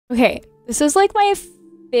Okay, this is like my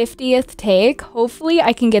 50th take. Hopefully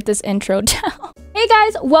I can get this intro down. Hey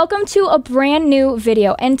guys, welcome to a brand new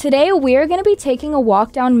video, and today we're going to be taking a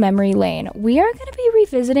walk down memory lane. We are going to be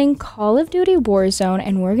revisiting Call of Duty Warzone,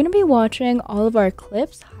 and we're going to be watching all of our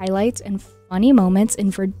clips, highlights, and funny moments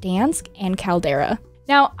in Verdansk and Caldera.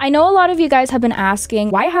 Now, I know a lot of you guys have been asking,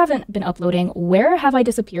 why I haven't been uploading? Where have I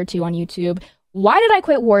disappeared to on YouTube? Why did I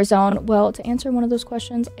quit Warzone? Well, to answer one of those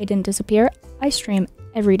questions, I didn't disappear. I stream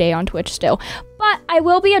every day on Twitch still. But I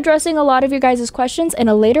will be addressing a lot of your guys' questions in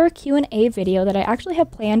a later Q&A video that I actually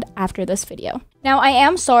have planned after this video. Now, I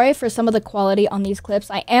am sorry for some of the quality on these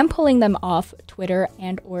clips. I am pulling them off Twitter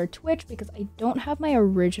and or Twitch because I don't have my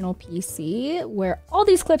original PC where all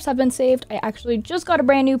these clips have been saved. I actually just got a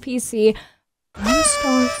brand new PC.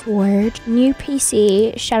 Star Forge, new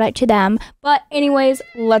PC, shout out to them. But anyways,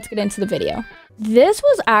 let's get into the video. This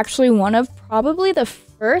was actually one of probably the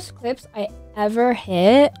first clips I ever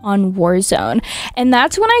hit on Warzone, and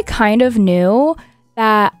that's when I kind of knew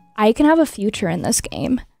that I can have a future in this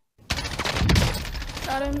game.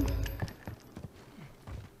 Got him.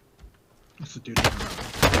 That's a dude.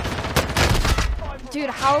 Dude,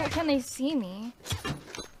 how can they see me?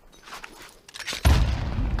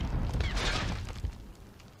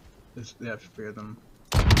 They have to fear them.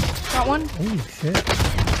 Got one. Oh shit.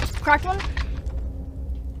 Cracked one.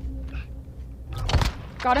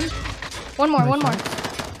 Got him. One more.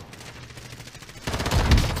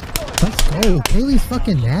 Let's go. Kalei's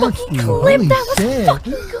fucking nasty. Holy shit.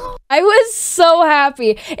 I was so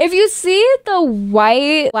happy. If you see the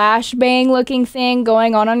white flashbang looking thing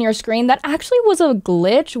going on your screen, that actually was a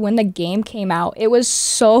glitch when the game came out. It was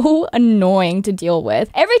so annoying to deal with.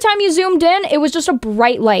 Every time you zoomed in, it was just a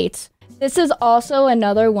bright light. This is also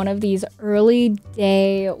another one of these early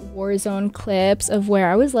day Warzone clips of where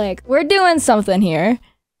I was like, we're doing something here.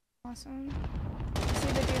 Awesome. See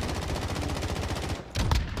the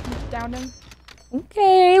dude. Downed him.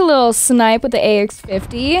 Okay, little snipe with the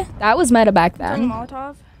AX-50. That was meta back then.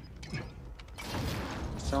 Molotov.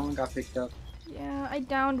 Someone got picked up. Yeah, I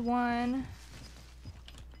downed one.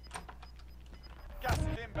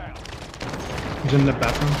 He's in the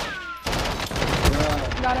bathroom.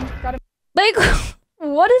 Got him. Like,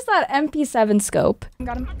 what is that MP7 scope?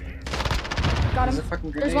 Got him.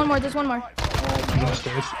 There's one more. He's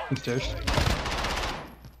upstairs.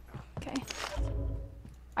 Okay.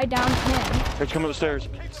 I downed him. They're coming upstairs.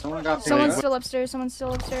 Someone's still upstairs.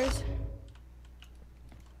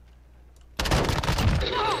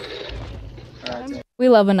 We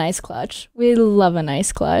love a nice clutch.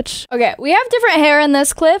 Okay, we have different hair in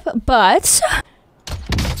this clip, but...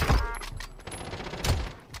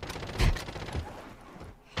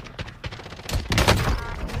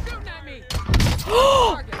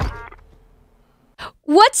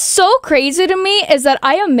 What's so crazy to me is that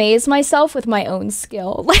I amaze myself with my own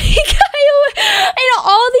skill. Like, in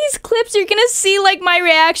all these clips, you're gonna see like my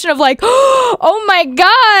reaction of like, oh my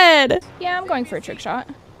god. Yeah, I'm going for a trick shot.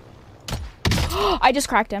 I just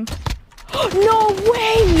cracked him. No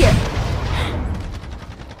way!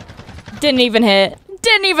 Didn't even hit.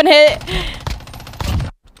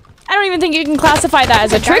 I don't even think you can classify that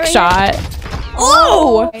as a trick shot.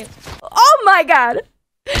 Oh! Oh my god!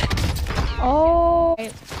 Oh,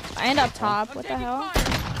 I end up top. What the hell?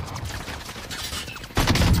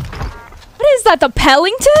 What is that? The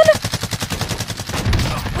Pellington?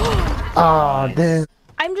 Oh, damn.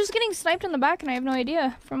 I'm just getting sniped in the back and I have no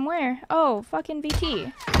idea from where. Oh, fucking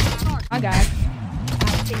VT. My god.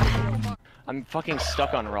 I'm fucking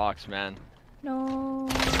stuck on rocks, man. No.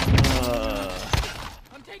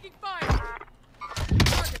 I'm taking fire.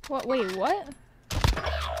 What? Wait, what?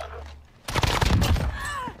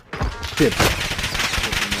 Shit.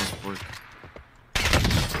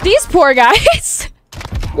 These poor guys.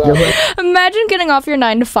 Imagine getting off your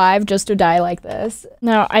 9 to 5 just to die like this.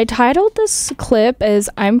 Now, I titled this clip as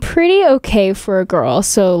I'm pretty okay for a girl,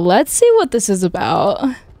 so let's see what this is about.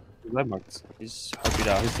 He's RP'd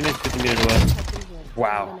out. His teammate's 50 meters away.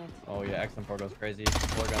 Wow. Oh yeah, XM4 goes crazy.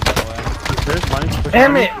 4 guns by the way.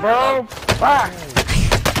 Damn it, bro. Fuck.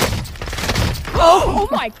 Oh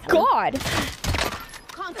my god.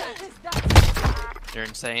 You're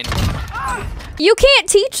insane. You can't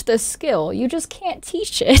teach this skill. You just can't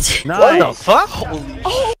teach it. Nice. What the fuck?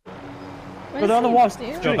 Oh. Go down the wall.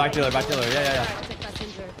 Go back dealer. Yeah.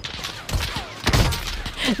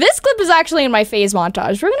 This clip is actually in my phase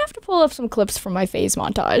montage. We're gonna have to pull up some clips from my phase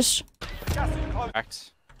montage.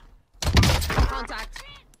 Contact.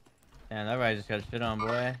 Man, that guy just got shit on,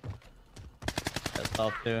 boy. Got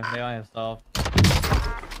stealth too. They all have stealth.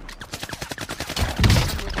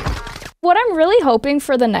 What I'm really hoping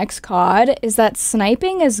for the next COD is that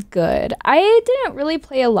sniping is good. I didn't really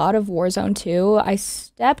play a lot of Warzone 2. I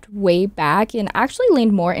stepped way back and actually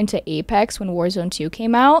leaned more into Apex when Warzone 2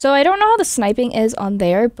 came out. So I don't know how the sniping is on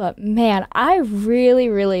there, but man, I really,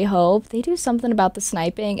 really hope they do something about the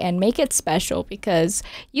sniping and make it special, because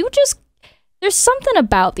there's something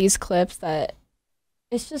about these clips that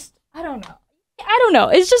it's just, I don't know.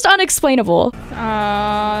 It's just unexplainable.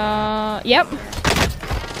 Yep.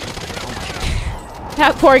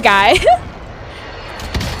 That poor guy.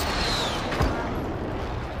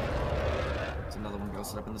 There's another one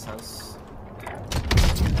ghosted up in this house.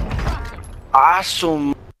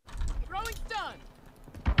 Awesome.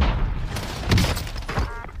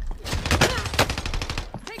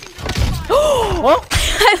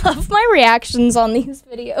 I love my reactions on these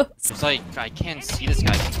videos. It's like I can't see this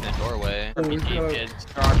guy in the doorway.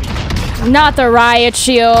 Not the riot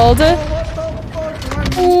shield.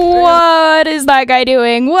 What is that guy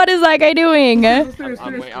doing? What is that guy doing?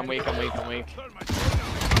 I'm weak.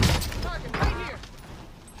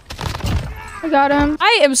 I got him.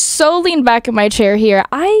 I am so leaned back in my chair here.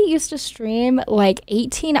 I used to stream like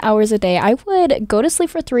 18 hours a day. I would go to sleep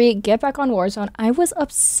for 3, get back on Warzone. I was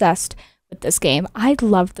obsessed with this game. I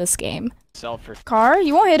loved this game. Car,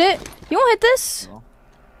 you won't hit it. You won't hit this.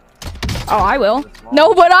 Oh, I will.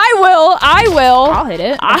 No, but I will. I'll hit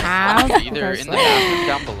it. Either in the bathroom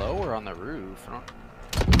down below or on the roof.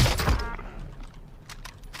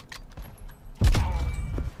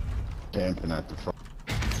 Camping at the front.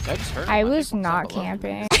 I was not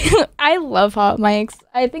camping. I love hot mics.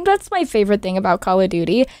 I think that's my favorite thing about Call of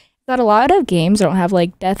Duty. That a lot of games don't have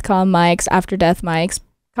like deathcom mics, after death mics.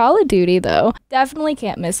 Call of Duty though, definitely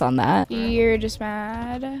can't miss on that. You're just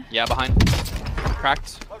mad. Yeah, behind.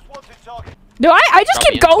 Cracked. No, I just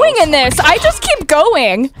keep going in this. I just keep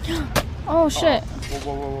going. Oh shit.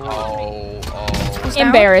 Oh.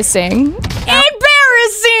 Embarrassing.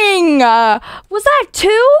 Embarrassing! Was that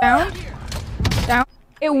 2? Down.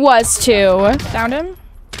 It was 2. Downed him.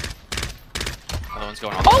 Other one's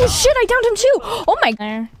going on. Oh shit, I downed him too! Oh my.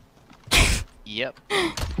 Yep.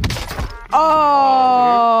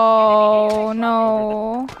 Oh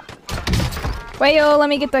no. Wait, yo, let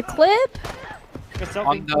me get the clip.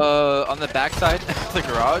 On the backside of the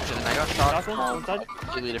garage, and I got shot from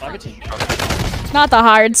completely different team. Not the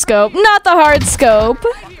hard scope. Not the hard scope.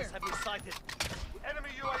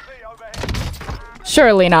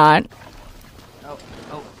 Surely not.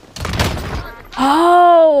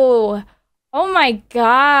 Oh. Oh my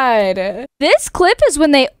god. This clip is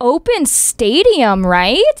when they opened Stadium,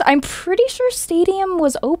 right? I'm pretty sure Stadium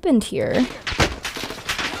was opened here.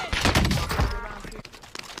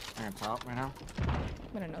 Top right now.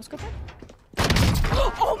 I'm gonna no scope it.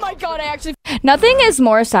 Oh my god, I actually. Nothing is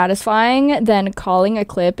more satisfying than calling a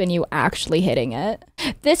clip and you actually hitting it.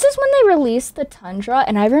 This is when they released the Tundra,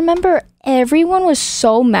 and I remember everyone was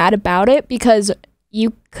so mad about it because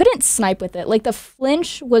you couldn't snipe with it. Like, the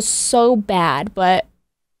flinch was so bad, but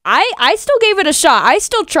I still gave it a shot. I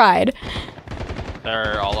still tried.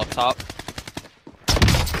 They're all up top.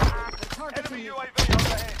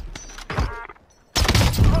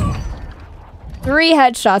 3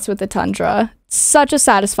 headshots with the Tundra. Such a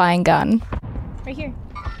satisfying gun. Right here.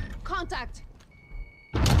 Contact.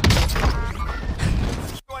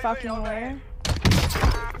 Fucking where?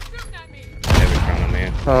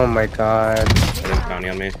 Oh my god. Bounty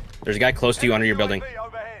on me. There's a guy close to you under your building.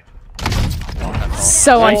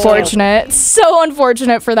 So unfortunate. So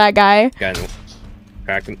unfortunate for that guy.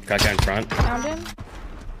 Cracked guy in front. Found him.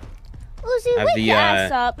 Uzi, wake your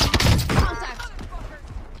ass up. Contact.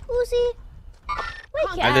 Uzi,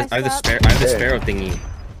 wake your ass up. I have the sparrow thingy.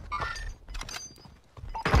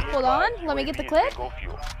 Hold on, let me get the clip.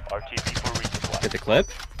 Get the clip?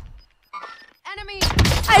 Enemy.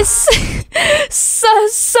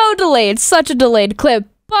 So delayed. Such a delayed clip,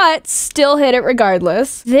 but still hit it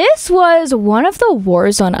regardless. This was one of the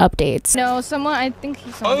Warzone updates. No, someone, I think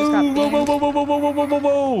someone just got banned.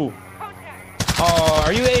 Whoa. Oh,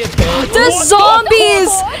 are you AFK? The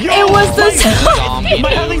zombies! It was the zombies! My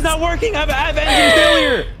heli's not working! I have engine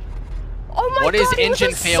failure! Oh my god, What is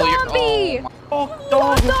engine failure? Zombie. Oh, What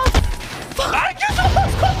the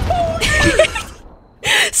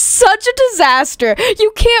Such a disaster!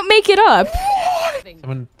 You can't make it up!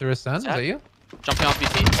 Someone threw a stun? Was that you? Jumping off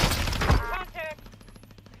BT.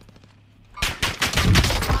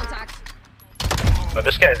 Contact. Oh,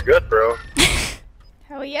 this guy's good, bro.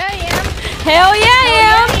 Hell yeah, I am! Hell yeah, I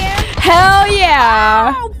am! Hell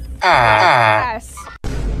yeah! Yes.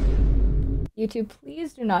 YouTube,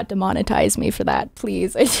 please do not demonetize me for that,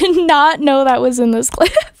 please. I did not know that was in this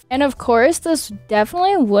clip. And of course, this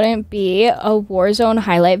definitely wouldn't be a Warzone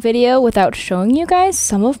highlight video without showing you guys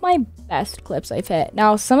some of my best clips I've hit.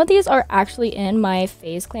 Now, some of these are actually in my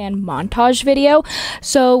FaZe Clan montage video,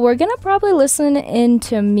 so we're gonna probably listen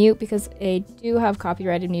into mute because I do have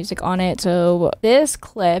copyrighted music on it. So this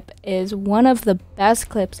clip is one of the best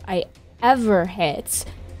clips I ever hit.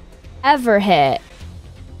 Ever.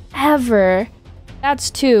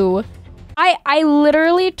 That's 2. I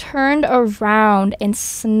literally turned around and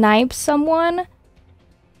sniped someone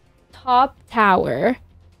top tower.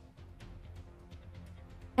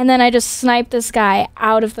 And then I just sniped this guy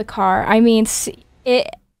out of the car. I mean,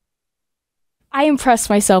 I impressed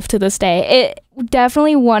myself to this day. It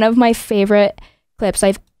definitely one of my favorite clips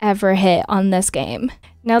I've ever hit on this game.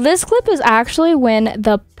 Now, this clip is actually when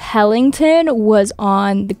the Pellington was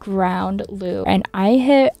on the ground loop, and I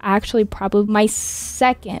hit actually probably my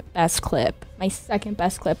second best clip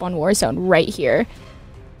on Warzone right here.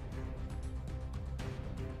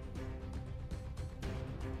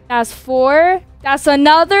 That's 4. That's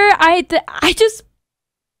another. I just.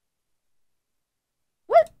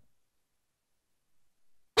 What?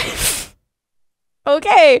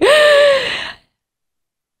 Okay.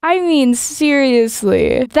 I mean,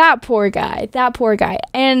 seriously, that poor guy.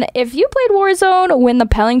 And if you played Warzone when the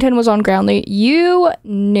Pellington was on ground loop, you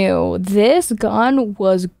knew this gun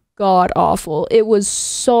was god awful. It was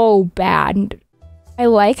so bad. I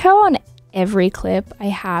like how on every clip I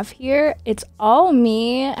have here, it's all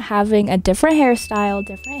me having a different hairstyle,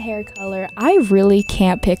 different hair color. I really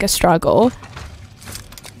can't pick a struggle.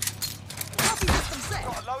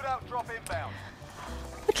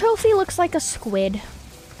 The trophy looks like a squid.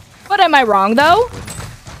 But am I wrong though?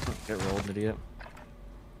 Get rolled, idiot.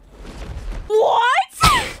 What?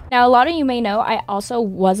 Now, a lot of you may know I also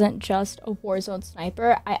wasn't just a Warzone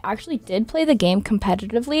sniper. I actually did play the game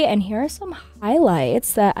competitively, and here are some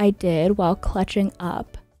highlights that I did while clutching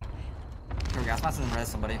up. Here we go. Gas mask and res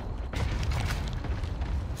somebody.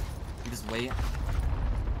 You just wait.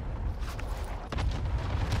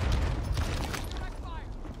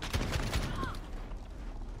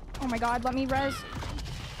 Oh my god, let me res.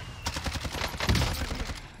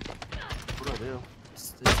 What do I do?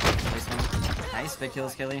 Just nice, big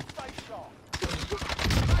kills, Kalei.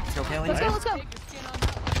 Let's go, Kalei. Let's go.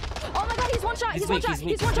 Oh my god, he's one shot. He's one shot.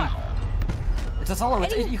 It's a solo.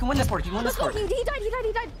 You can win this board. He died.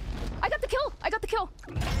 I got the kill.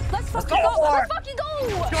 Let's fucking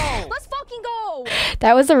go.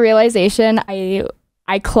 That was the realization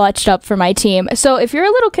I clutched up for my team. So if you're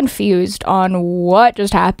a little confused on what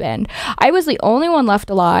just happened, I was the only one left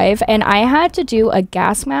alive, and I had to do a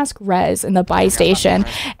gas mask res in the buy station.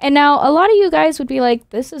 And now a lot of you guys would be like,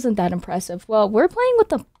 this isn't that impressive. Well, we're playing with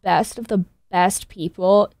the best of the best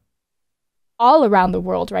people all around the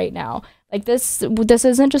world right now. Like this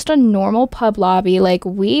isn't just a normal pub lobby. Like,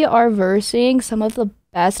 we are versing some of the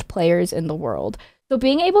best players in the world. So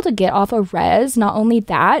being able to get off a res, not only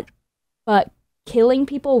that, but killing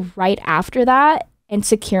people right after that and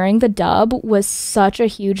securing the dub was such a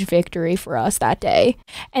huge victory for us that day.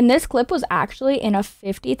 And this clip was actually in a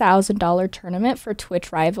 $50,000 tournament for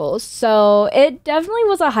Twitch Rivals. So it definitely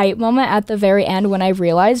was a hype moment at the very end when I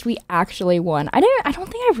realized we actually won. I don't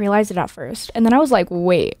think I realized it at first. And then I was like,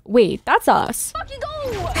 wait, that's us. Fucking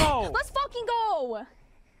go! Let's fucking go!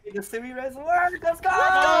 The semi res work. Let's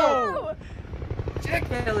go! Check,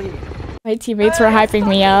 Kalei. My teammates were hyping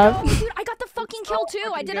me up. Dude, I got the fucking kill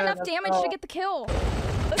too. I did enough damage to get the kill.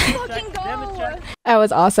 Let's fucking go. That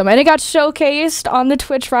was awesome. And it got showcased on the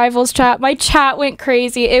Twitch Rivals chat. My chat went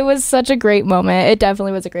crazy. It was such a great moment. It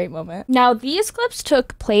definitely was a great moment. Now, these clips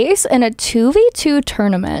took place in a 2v2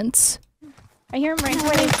 tournament. I hear him right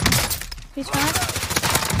away. He's fine.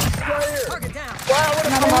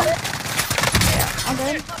 Another more. Yeah, all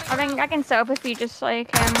good. I can soap if you just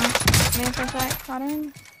like move for a sec.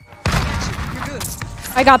 Pattern.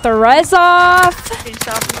 I got the res off.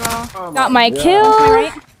 Well. Got my kill.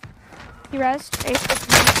 Right. He resed.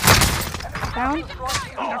 Down.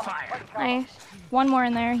 Nice. One more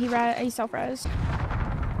in there. He self-resed.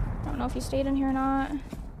 I don't know if he stayed in here or not.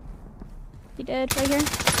 He did. Right here.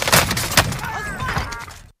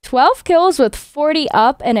 12 kills with 40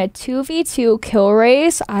 up and a 2v2 kill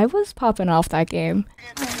race. I was popping off that game.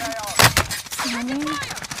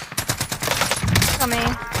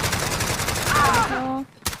 Coming.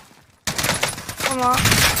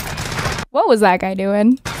 What was that guy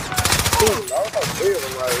doing?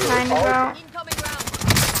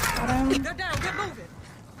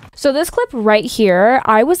 So this clip right here,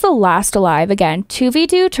 I was the last alive. Again,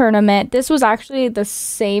 2v2 tournament. This was actually the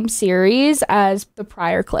same series as the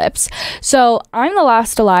prior clips. So I'm the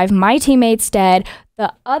last alive. My teammate's dead.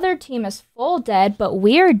 The other team is full dead, but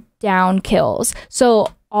we're down kills.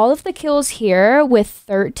 So all of the kills here with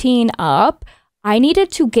 13 up, I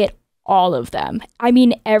needed to get all of them. I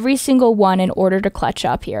mean, every single one in order to clutch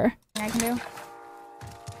up here. I can do.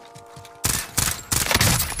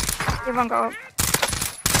 Everyone go up.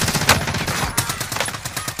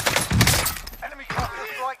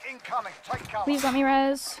 Please let me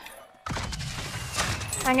res.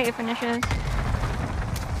 Try and get your finishes.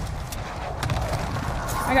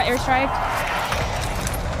 I got airstriked.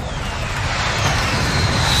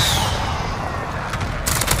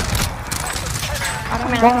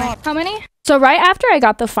 How many? So right after I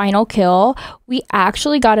got the final kill, we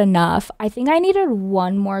actually got enough. I think I needed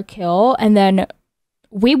one more kill and then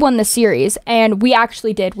we won the series, and we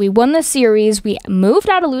actually did. We won the series. We moved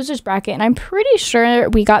out of loser's bracket, and I'm pretty sure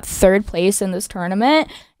we got 3rd place in this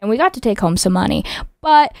tournament, and we got to take home some money.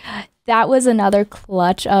 But that was another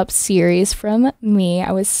clutch up series from me.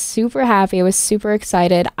 I was super happy. I was super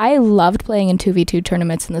excited. I loved playing in 2v2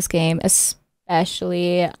 tournaments in this game,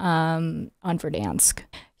 especially on Verdansk.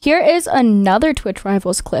 Here is another Twitch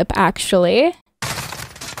Rivals clip, actually.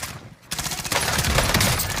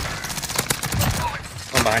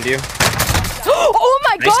 Behind you. Oh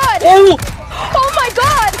my god! Oh my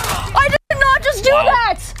god! I did not just do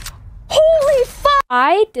that! Holy fuck!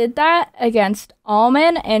 I did that against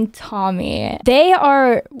Alman and Tommy. They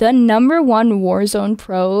are the #1 Warzone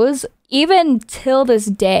pros, even till this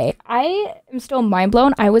day. I am still mind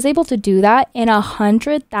blown. I was able to do that in a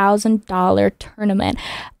 $100,000 tournament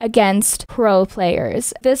against pro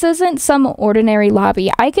players. This isn't some ordinary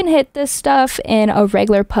lobby. I can hit this stuff in a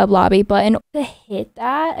regular pub lobby, but in order to hit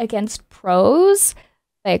that against pros,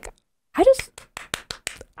 like, I'm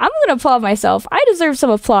gonna applaud myself. I deserve some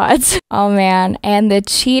applause. Oh man, and the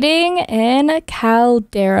cheating in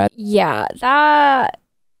Caldera. Yeah,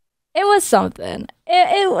 it was something.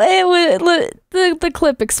 It was the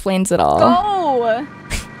clip explains it all. Go.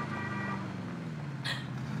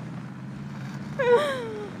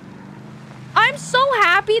 I'm so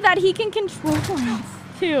happy that he can control it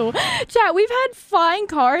too. Chat, we've had fine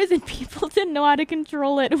cars and people didn't know how to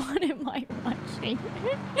control it. What am I watching?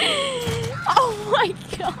 Oh my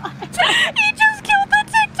god. He just killed the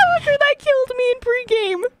TikToker that killed me in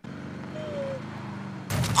pregame.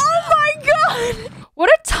 Oh my god. What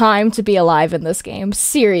a time to be alive in this game.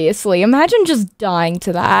 Seriously, imagine just dying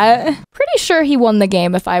to that. Pretty sure he won the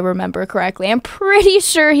game if I remember correctly. I'm pretty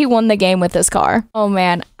sure he won the game with this car. Oh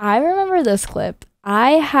man, I remember this clip.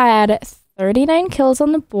 I had 39 kills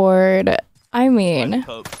on the board. I mean...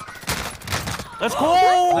 Let's go!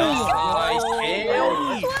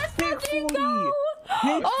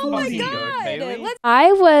 Oh my god!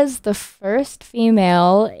 I was the first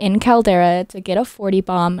female in Caldera to get a 40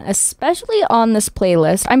 bomb, especially on this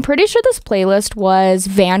playlist. I'm pretty sure this playlist was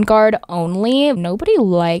Vanguard only. Nobody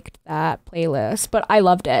liked that playlist, but I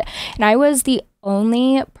loved it. And I was the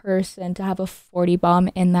only person to have a 40 bomb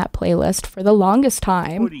in that playlist for the longest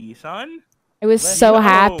time. 40, son? I was so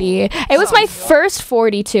happy. It was my first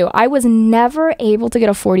 40 too. I was never able to get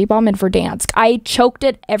a 40 bomb in Verdansk. I choked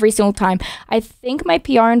it every single time. I think my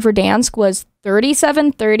PR in Verdansk was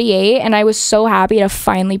 37-38, and I was so happy to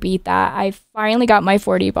finally beat that. I finally got my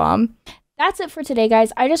 40 bomb. That's it for today,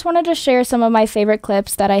 guys. I just wanted to share some of my favorite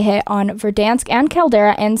clips that I hit on Verdansk and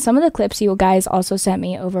Caldera, and some of the clips you guys also sent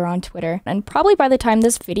me over on Twitter. And probably by the time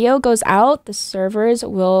this video goes out, the servers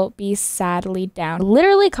will be sadly down.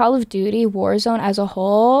 Literally, Call of Duty Warzone as a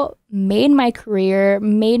whole made my career,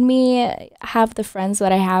 made me have the friends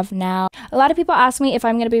that I have now. A lot of people ask me if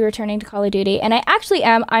I'm going to be returning to Call of Duty, and I actually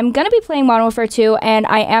am. I'm going to be playing Modern Warfare 2, and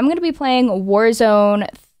I am going to be playing Warzone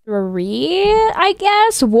 3, I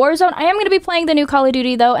guess. Warzone. I am going to be playing the new Call of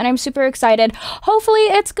Duty though, and I'm super excited. Hopefully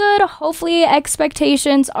it's good. Hopefully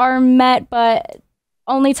expectations are met, but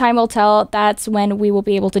only time will tell. That's when we will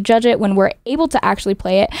be able to judge it, when we're able to actually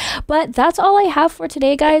play it. But that's all I have for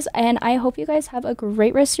today, guys, and I hope you guys have a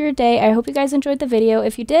great rest of your day. I hope you guys enjoyed the video.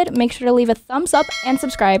 If you did, make sure to leave a thumbs up and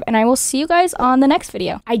subscribe, and I will see you guys on the next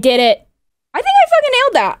video. I did it. I think I fucking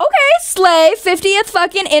nailed that. Okay, slay, 50th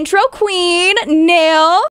fucking intro queen, nail.